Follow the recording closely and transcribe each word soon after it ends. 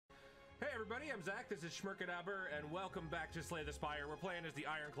Hey everybody, I'm Zach, this is schmerkadabur, and welcome back to Slay the Spire. We're playing as the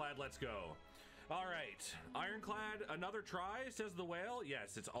Ironclad, let's go. Alright, Ironclad, another try, says the whale.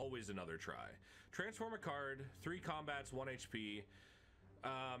 Yes, it's always another try. Transform a card, 3 combats, 1 HP.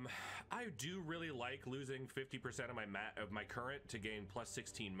 I do really like losing 50% of my current to gain plus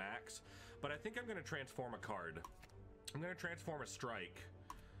 16 max, but I think I'm gonna transform a card. I'm gonna transform a strike.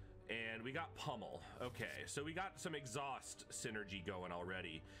 And we got pummel. Okay, so we got some exhaust synergy going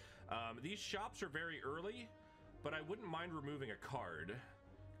already. These shops are very early, but I wouldn't mind removing a card.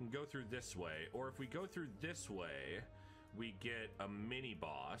 We can go through this way, or if we go through this way, we get a mini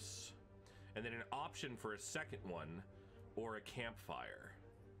boss, and then an option for a second one, or a campfire.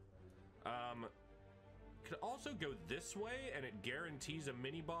 Could also go this way, and it guarantees a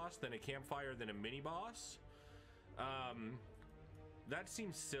mini boss, then a campfire, then a mini boss. That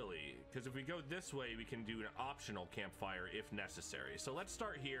seems silly, because if we go this way, we can do an optional campfire if necessary. So let's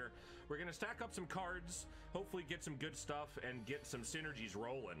start here. We're going to stack up some cards, hopefully get some good stuff, and get some synergies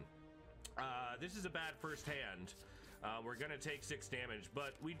rolling. This is a bad first hand. We're going to take 6 damage,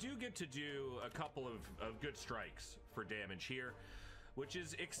 but we do get to do a couple of good strikes for damage here, which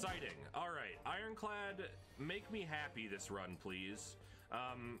is exciting. All right, Ironclad, make me happy this run, please.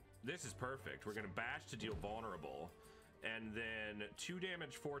 This is perfect. We're going to bash to deal vulnerable. And then 2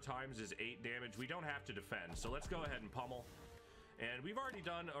 damage 4 times is 8 damage. We don't have to defend, so let's go ahead and pummel. And we've already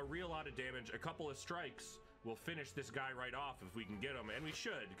done a real lot of damage. A couple of strikes will finish this guy right off if we can get him, and we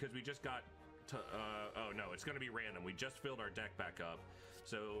should, because we just got to, oh no, it's gonna be random. We just filled our deck back up.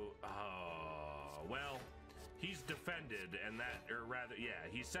 So, oh, well, he's defended, and that, or rather, yeah,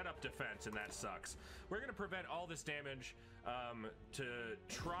 he set up defense, and that sucks. We're gonna prevent all this damage to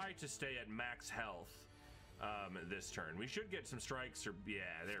try to stay at max health. This turn. We should get some strikes, or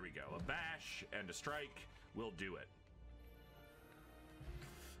yeah, there we go. A bash and a strike will do it.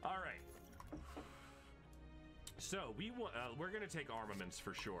 All right. So we're gonna take armaments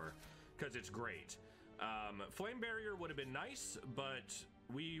for sure because it's great. Flame barrier would have been nice, but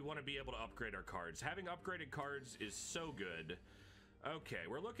we want to be able to upgrade our cards. Having upgraded cards is so good. Okay,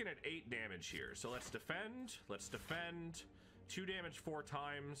 we're looking at 8 damage here. So let's defend. Let's defend. 2 damage 4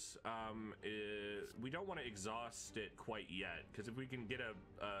 times. We don't want to exhaust it quite yet, because if we can get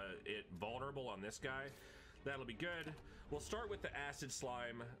it vulnerable on this guy, that'll be good. We'll start with the acid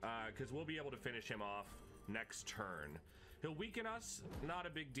slime, because we'll be able to finish him off next turn. He'll weaken us, not a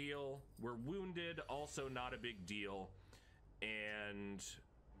big deal. We're wounded, also not a big deal. And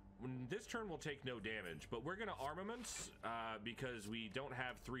this turn we'll take no damage, but we're gonna armaments because we don't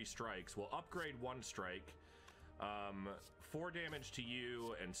have 3 strikes. We'll upgrade 1 strike. 4 damage to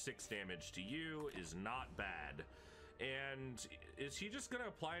you and 6 damage to you is not bad. And is he just gonna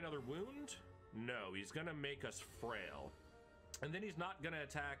apply another wound? No, he's gonna make us frail. And then he's not gonna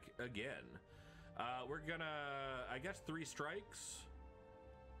attack again. We're gonna, I guess, 3 strikes.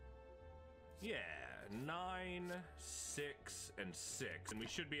 Yeah, 9, 6, and 6, and we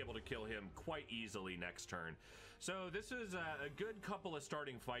should be able to kill him quite easily next turn. So this is a good couple of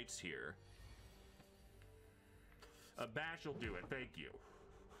starting fights here. A bash will do it, thank you.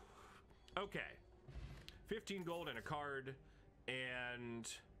 Okay, 15 gold and a card, and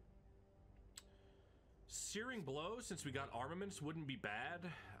Searing Blow, since we got armaments, wouldn't be bad.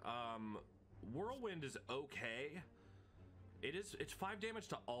 Whirlwind is okay. It's 5 damage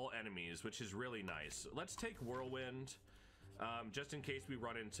to all enemies, which is really nice. Let's take Whirlwind, just in case we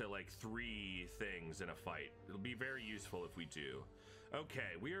run into like 3 things in a fight. It'll be very useful if we do.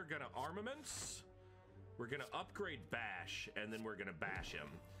 Okay, we are gonna armaments. We're gonna upgrade bash, and then we're gonna bash him.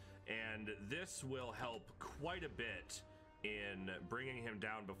 And this will help quite a bit in bringing him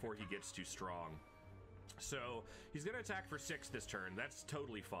down before he gets too strong. So he's gonna attack for 6 this turn. That's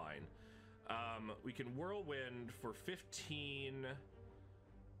totally fine. We can whirlwind for 15.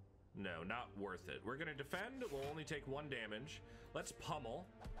 No, not worth it. We're gonna defend. We'll only take 1 damage. Let's pummel.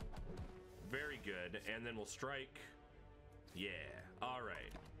 Very good. And then we'll strike. Yeah. All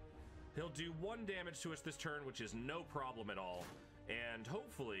right. He'll do 1 damage to us this turn, which is no problem at all. And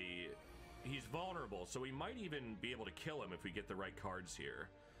hopefully he's vulnerable, so we might even be able to kill him if we get the right cards here.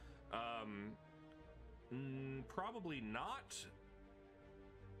 Probably not.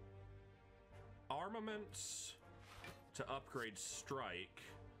 Armaments to upgrade strike,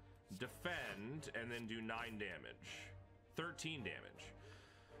 defend, and then do 9 damage. 13 damage.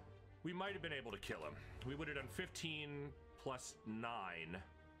 We might have been able to kill him. We would have done 15 plus 9.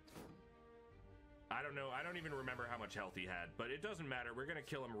 I don't know. I don't even remember how much health he had, but it doesn't matter. We're going to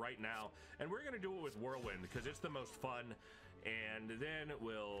kill him right now, and we're going to do it with Whirlwind because it's the most fun. And then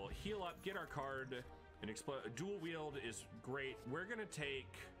we'll heal up, get our card, and explode. Dual wield is great. We're going to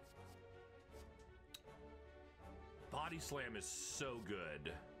take Body Slam is so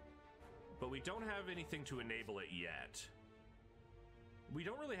good. But we don't have anything to enable it yet. We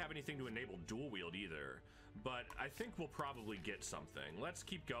don't really have anything to enable dual wield either. But I think we'll probably get something. Let's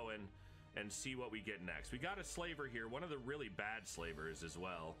keep going and see what we get next. We got a slaver here, one of the really bad slavers as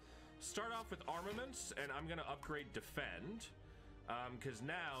well. Start off with armaments, and I'm gonna upgrade defend. Because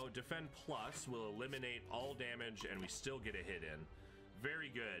now defend plus will eliminate all damage and we still get a hit in. Very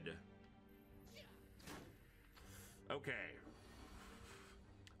good. Okay.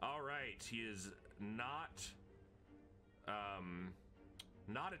 All right, he is not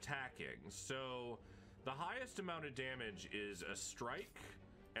attacking. So the highest amount of damage is a strike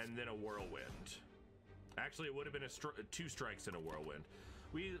and then a whirlwind. Actually, it would have been two strikes and a whirlwind.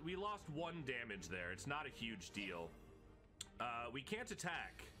 We lost 1 damage there. It's not a huge deal. We can't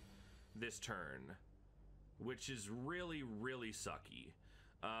attack this turn, which is really, really sucky.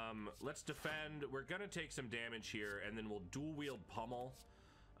 Let's defend. We're gonna take some damage here, and then we'll dual wield pummel,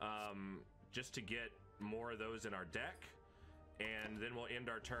 just to get more of those in our deck. And then we'll end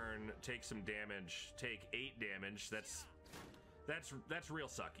our turn, take some damage, take 8 damage. That's real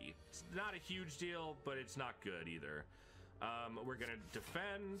sucky. It's not a huge deal, but it's not good either. We're gonna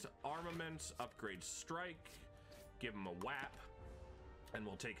defend, armaments, upgrade strike, give him a whap, and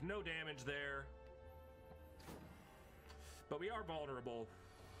we'll take no damage there. But we are vulnerable.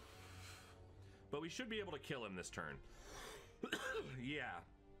 But we should be able to kill him this turn. Yeah.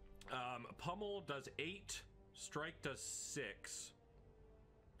 Pummel does 8, strike does 6,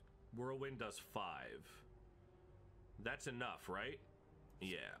 whirlwind does 5. That's enough, right?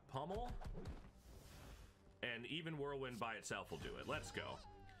 Yeah, pummel. And even whirlwind by itself will do it. Let's go.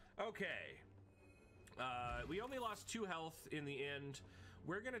 Okay. We only lost 2 health in the end.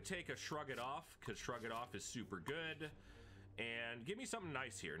 We're gonna take a shrug it off, because shrug it off is super good. And give me something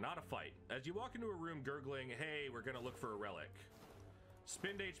nice here, not a fight. As you walk into a room gurgling, hey, we're gonna look for a relic.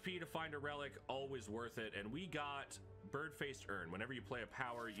 Spend HP to find a relic, always worth it. And we got Bird-Faced Urn. Whenever you play a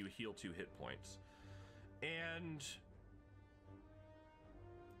power, you heal 2 hit points. And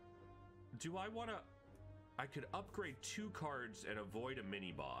do I wanna... I could upgrade 2 cards and avoid a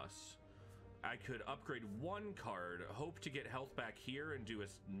mini-boss. I could upgrade 1 card, hope to get health back here and do a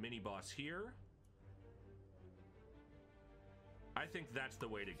mini-boss here. I think that's the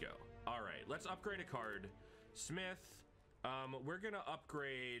way to go. All right, let's upgrade a card. Smith, we're gonna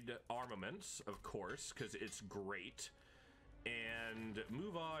upgrade armaments, of course, because it's great. And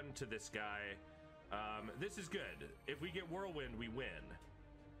move on to this guy. This is good. If we get Whirlwind, we win.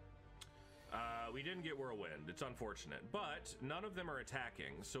 We didn't get Whirlwind. It's unfortunate. But none of them are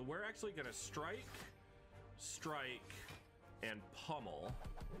attacking. So we're actually going to strike, and pummel.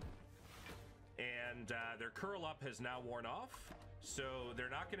 And their curl up has now worn off. So they're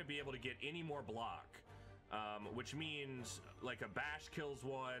not going to be able to get any more block. Which means like a bash kills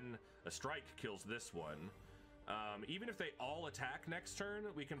one, a strike kills this one. Even if they all attack next turn,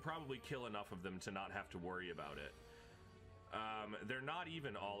 we can probably kill enough of them to not have to worry about it. They're not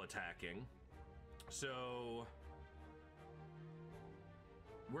even all attacking. So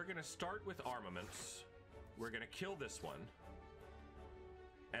we're gonna start with armaments. We're gonna kill this one.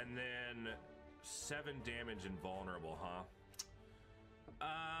 And then 7 damage invulnerable, huh?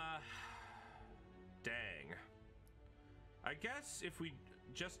 Dang. I guess if we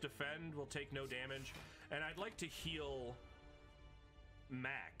just defend, we'll take no damage. And I'd like to heal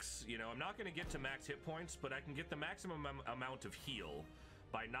max. You know, I'm not gonna get to max hit points, but I can get the maximum amount of heal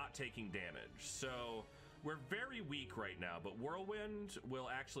by not taking damage. So we're very weak right now, but Whirlwind will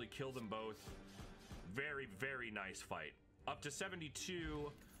actually kill them both. Very, very nice fight. Up to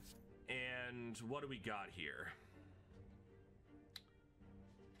 72, and what do we got here?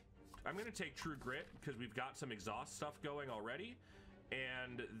 I'm gonna take True Grit, because we've got some exhaust stuff going already,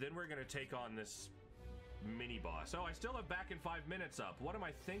 and then we're gonna take on this mini-boss. Oh, I still have back in 5 minutes up. What am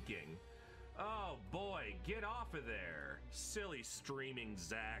I thinking? Oh boy, get off of there. Silly streaming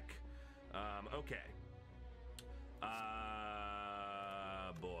Zach. Okay.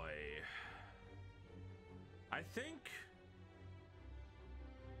 Boy. I think...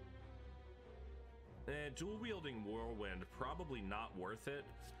 dual wielding Whirlwind, probably not worth it.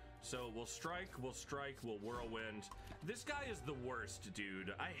 So we'll strike, we'll Whirlwind. This guy is the worst,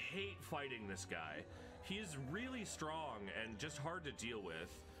 dude. I hate fighting this guy. He is really strong and just hard to deal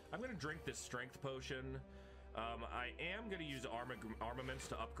with. I'm gonna drink this strength potion. I am gonna use armaments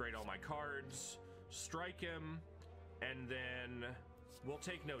to upgrade all my cards, strike him, and then we'll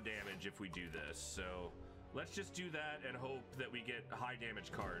take no damage if we do this. So let's just do that and hope that we get high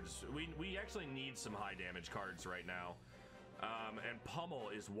damage cards. We actually need some high damage cards right now. And pummel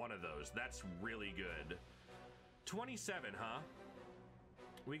is one of those. That's really good. 27, huh?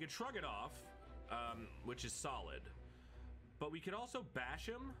 We could shrug it off, which is solid. But we could also bash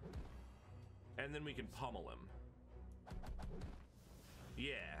him, and then we can pummel him.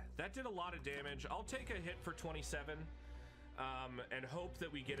 Yeah, that did a lot of damage. I'll take a hit for 27, and hope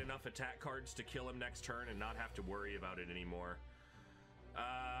that we get enough attack cards to kill him next turn and not have to worry about it anymore.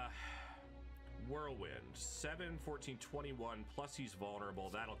 Whirlwind, 7, 14, 21, plus he's vulnerable.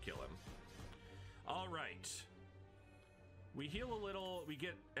 That'll kill him. All right. We heal a little. We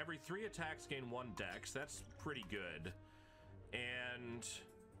get every 3 attacks gain 1 dex. That's pretty good. And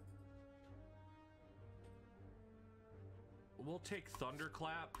we'll take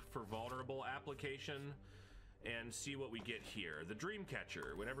Thunderclap for vulnerable application and see what we get here. The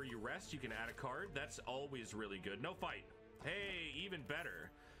Dreamcatcher. Whenever you rest, you can add a card. That's always really good. No fight. Hey, even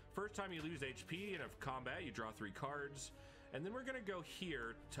better. First time you lose HP in a combat, you draw 3 cards. And then we're going to go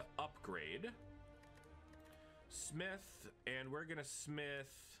here to upgrade Smith, and we're going to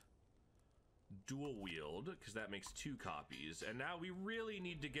Smith Dual Wield, because that makes 2 copies. And now we really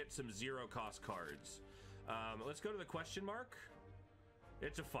need to get some 0-cost cards. Let's go to the question mark.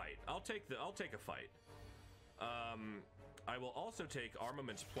 It's a fight. I'll take a fight. I will also take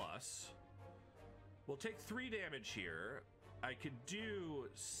Armaments Plus. We'll take 3 damage here. I could do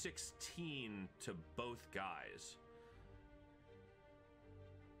 16 to both guys.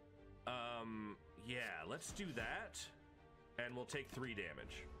 Yeah, let's do that. And we'll take 3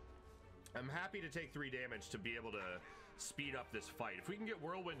 damage. I'm happy to take 3 damage to be able to speed up this fight. If we can get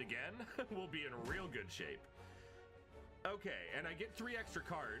Whirlwind again, we'll be in real good shape. Okay, and I get 3 extra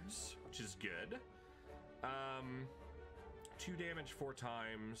cards, which is good. 2 damage 4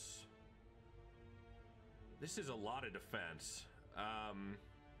 times. This is a lot of defense.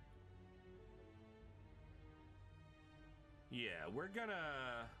 Yeah, we're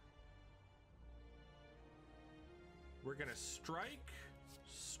gonna strike,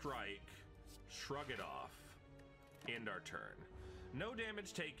 shrug it off, end our turn. No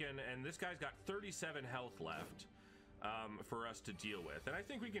damage taken, and this guy's got 37 health left for us to deal with. And I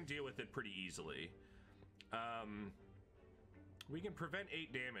think we can deal with it pretty easily. We can prevent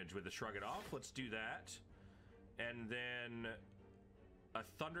 8 damage with a shrug it off. Let's do that. And then a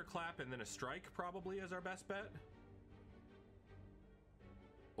Thunderclap and then a strike probably is our best bet.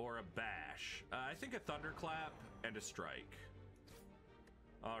 Or a bash. I think a Thunderclap and a strike.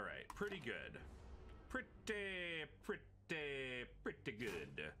 All right, pretty good. Pretty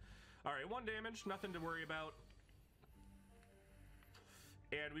good. All right, 1 damage, nothing to worry about.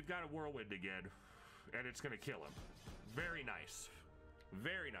 And we've got a Whirlwind again, and it's gonna kill him. Very nice.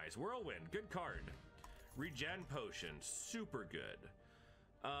 Very nice. Whirlwind, good card. Regen Potion, super good.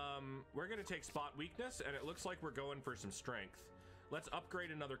 We're gonna take Spot Weakness, and it looks like we're going for some strength. Let's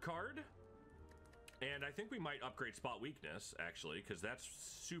upgrade another card. And I think we might upgrade Spot Weakness, actually, because that's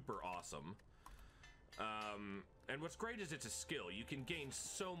super awesome. And what's great is it's a skill. You can gain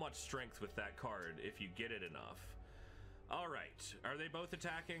so much strength with that card if you get it enough. All right. Are they both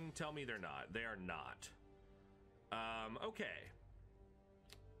attacking? Tell me they're not. They are not. Okay.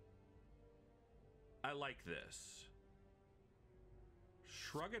 I like this.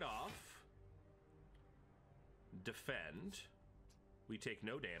 Shrug it off. Defend. We take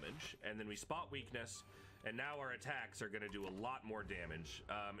no damage, and then we Spot Weakness, and now our attacks are going to do a lot more damage.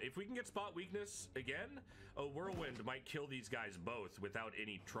 If we can get Spot Weakness again, a Whirlwind might kill these guys both without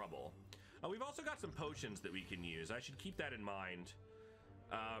any trouble. We've also got some potions that we can use. I should keep that in mind.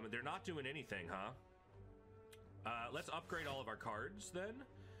 They're not doing anything, huh? Let's upgrade all of our cards then,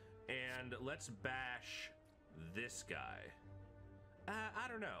 and let's bash this guy. I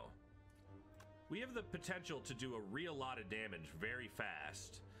don't know. We have the potential to do a real lot of damage very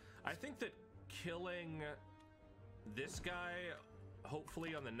fast. I think that killing this guy,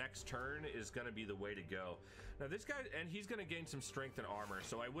 hopefully on the next turn, is going to be the way to go. Now this guy, and he's going to gain some strength and armor,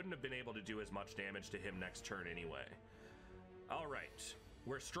 so I wouldn't have been able to do as much damage to him next turn anyway. All right,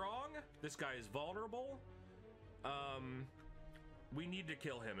 we're strong. This guy is vulnerable. We need to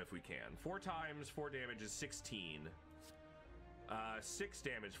kill him if we can. 4 times, 4 damage is 16. 6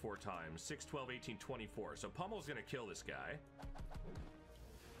 damage 4 times, 6, 12, 18, 24. So Pummel's gonna kill this guy.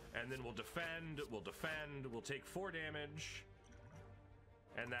 And then we'll defend, we'll take 4 damage,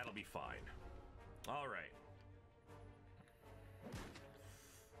 and that'll be fine. All right.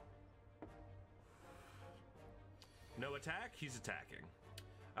 No attack, he's attacking.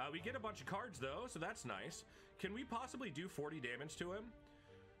 We get a bunch of cards though, so that's nice. Can we possibly do 40 damage to him?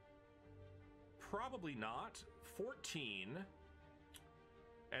 Probably not. 14.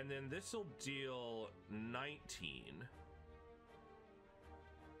 And then this will deal 19.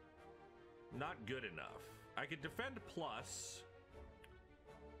 Not good enough. I could defend plus.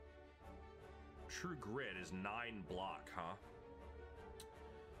 True Grit is 9 block, huh?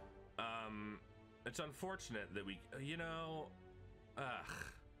 It's unfortunate that we, you know,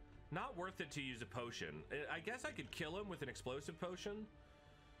 not worth it to use a potion. I guess I could kill him with an explosive potion,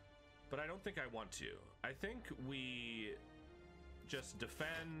 but I don't think I want to. I think we just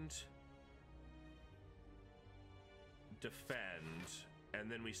defend,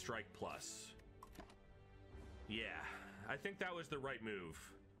 and then we strike plus. Yeah, I think that was the right move.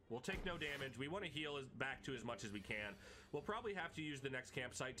 We'll take no damage. We want to heal back to as much as we can. We'll probably have to use the next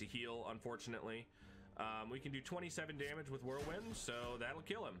campsite to heal, unfortunately. We can do 27 damage with Whirlwind, so that'll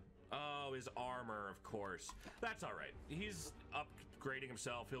kill him. Oh, his armor, of course. That's all right. He's upgrading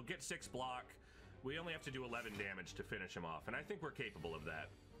himself. He'll get 6 block. We only have to do 11 damage to finish him off, and I think we're capable of that.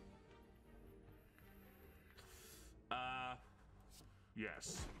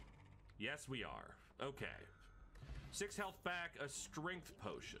 Yes. Yes, we are. Okay. 6 health back, a strength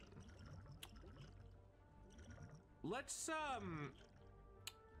potion. Let's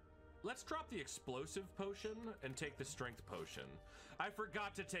drop the explosive potion and take the strength potion. I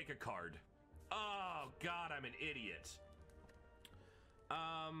forgot to take a card. Oh God, I'm an idiot.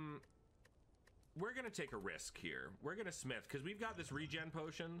 We're gonna take a risk here. We're gonna smith, because we've got this regen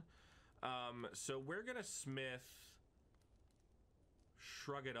potion. So we're gonna smith,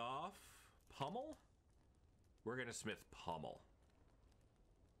 shrug it off, pummel? We're gonna smith pummel.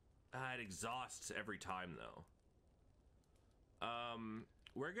 It exhausts every time though.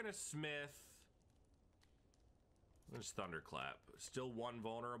 We're gonna smith. There's thunderclap. Still 1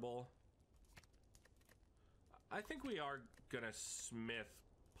 vulnerable. I think we are gonna smith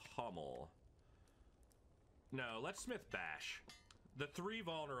pummel. No, let's smith bash. The 3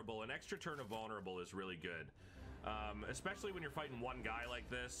 vulnerable, an extra turn of vulnerable is really good. Especially when you're fighting one guy like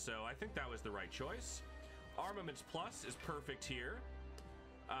this, so I think that was the right choice. Armaments plus is perfect here.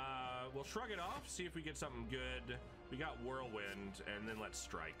 We'll shrug it off, see if we get something good. We got Whirlwind, and then let's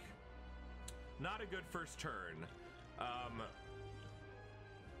strike. Not a good first turn.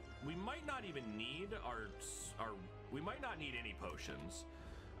 We might not even need we might not need any potions.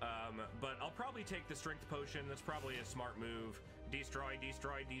 But I'll probably take the strength potion. That's probably a smart move. Destroy,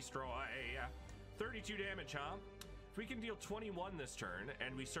 destroy, destroy. 32 damage, huh? If we can deal 21 this turn,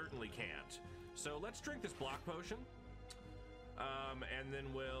 and we certainly can't. So let's drink this block potion. And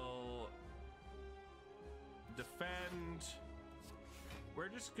then we'll defend. We're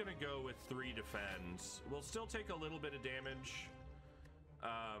just gonna go with 3 defends. We'll still take a little bit of damage.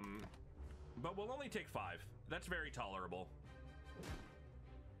 But we'll only take 5. That's very tolerable.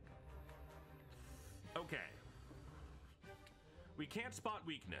 Okay. We can't spot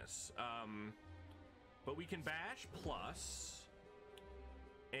weakness. But we can bash plus.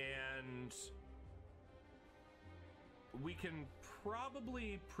 And we can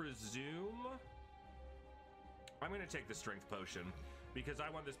probably presume. I'm going to take the strength potion because I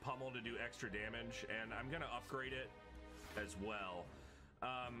want this pummel to do extra damage, and I'm going to upgrade it as well.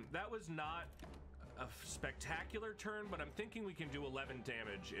 That was not a spectacular turn, but I'm thinking we can do 11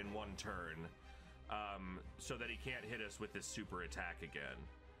 damage in 1 turn, so that he can't hit us with this super attack again.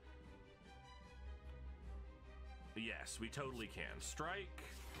 Yes, we totally can. Strike.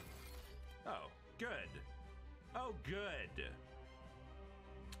 Oh, good. Oh, good.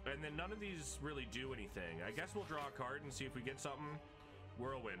 And then none of these really do anything. I guess we'll draw a card and see if we get something.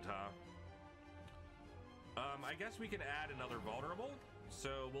 Whirlwind, huh? I guess we can add another vulnerable,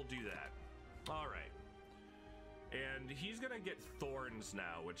 so we'll do that. All right. And he's gonna get thorns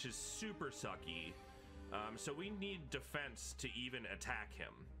now, which is super sucky. So we need defense to even attack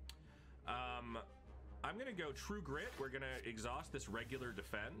him. I'm gonna go True Grit. We're gonna exhaust this regular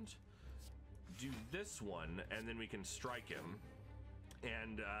defend. Do this one, and then we can strike him.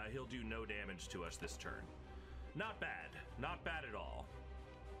 And he'll do no damage to us this turn. Not bad. Not bad at all.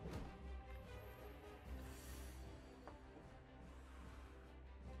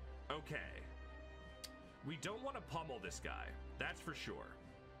 Okay. We don't want to pummel this guy. That's for sure.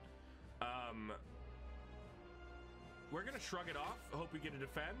 We're going to shrug it off. Hope we get a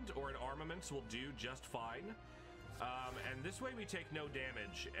defend, or an armaments will do just fine. And this way we take no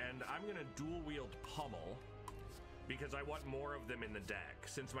damage. And I'm going to dual wield pummel, because I want more of them in the deck.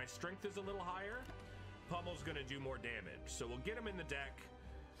 Since my strength is a little higher, pummel's gonna do more damage. So we'll get them in the deck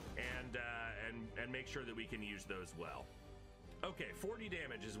and make sure that we can use those well. Okay, 40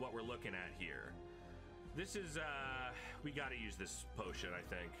 damage is what we're looking at here. This is, we gotta use this potion, I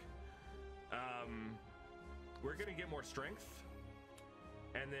think. We're gonna get more strength.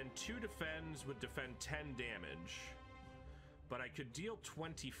 And then 2 defends would defend 10 damage. But I could deal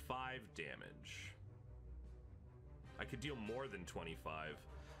 25 damage. I could deal more than 25.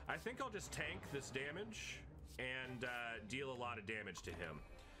 I think I'll just tank this damage and deal a lot of damage to him.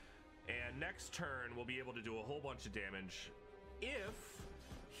 And next turn, we'll be able to do a whole bunch of damage. If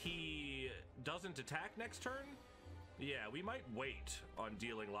he doesn't attack next turn, yeah, we might wait on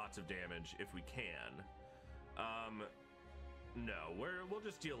dealing lots of damage if we can. No, we'll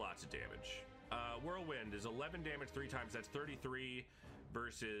just deal lots of damage. Whirlwind is 11 damage 3 times. That's 33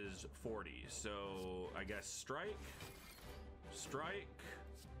 versus 40. So I guess strike,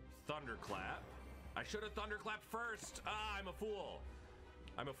 thunderclap. I should have thunderclapped first. Ah, I'm a fool.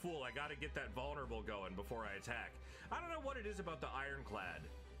 I'm a fool. I gotta get that vulnerable going before I attack. I don't know what it is about the ironclad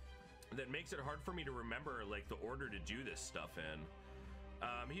that makes it hard for me to remember like the order to do this stuff in.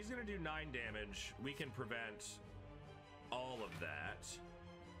 He's gonna do 9 damage. We can prevent all of that.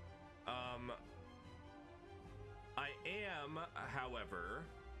 I am, however,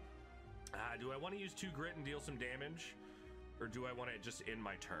 do I want to use 2 grit and deal some damage, or do I want to just end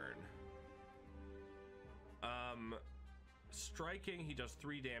my turn? Striking, he does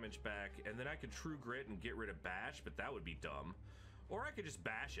 3 damage back, and then I could true grit and get rid of bash, but that would be dumb. Or I could just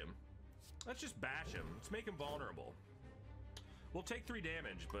bash him. Let's just bash him. Let's make him vulnerable. We'll take 3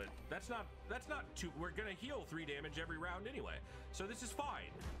 damage, but that's not too. We're gonna heal 3 damage every round anyway, so this is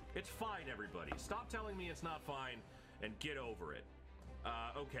fine. It's fine, everybody. Stop telling me it's not fine and get over it.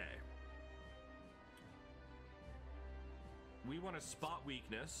 Okay. We want to spot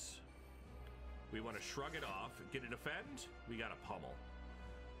weakness. We want to shrug it off. Get a defend. We got a pummel.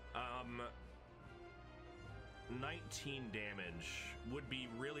 19 damage would be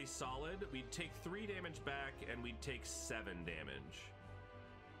really solid. We'd take 3 damage back and we'd take 7 damage.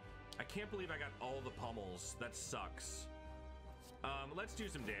 I can't believe I got all the pummels. That sucks. Let's do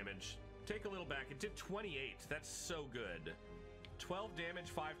some damage. Take a little back. It did 28. That's so good. 12 damage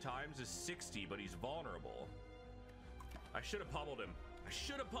 5 times is 60, but he's vulnerable. I should have pummeled him. I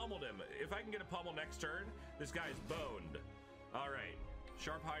should have pummeled him. If I can get a pummel next turn, this guy's boned. All right.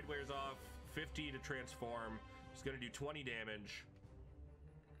 Sharp Hide wears off. 50 to transform. He's going to do 20 damage.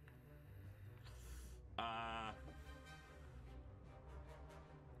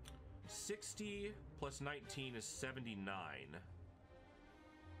 60 plus 19 is 79.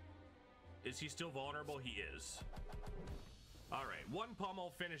 Is he still vulnerable? He is. All right. 1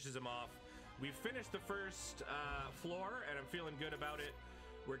 pummel finishes him off. We've finished the first floor, and I'm feeling good about it.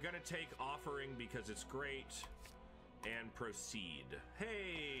 We're going to take Offering because it's great, and proceed.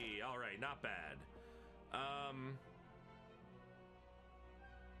 Hey, all right, not bad.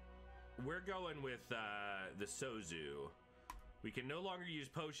 We're going with the Sozu. We can no longer use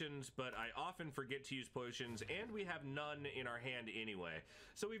potions, but I often forget to use potions, and we have none in our hand anyway.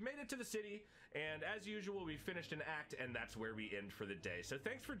 So we've made it to the city, and as usual, we finished an act, and that's where we end for the day. So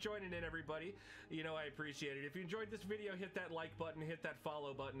thanks for joining in, everybody. You know, I appreciate it. If you enjoyed this video, hit that like button, hit that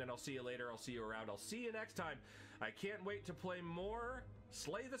follow button, and I'll see you later. I'll see you around. I'll see you next time. I can't wait to play more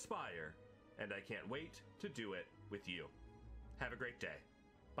Slay the Spire, and I can't wait to do it with you. Have a great day.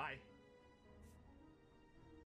 Bye.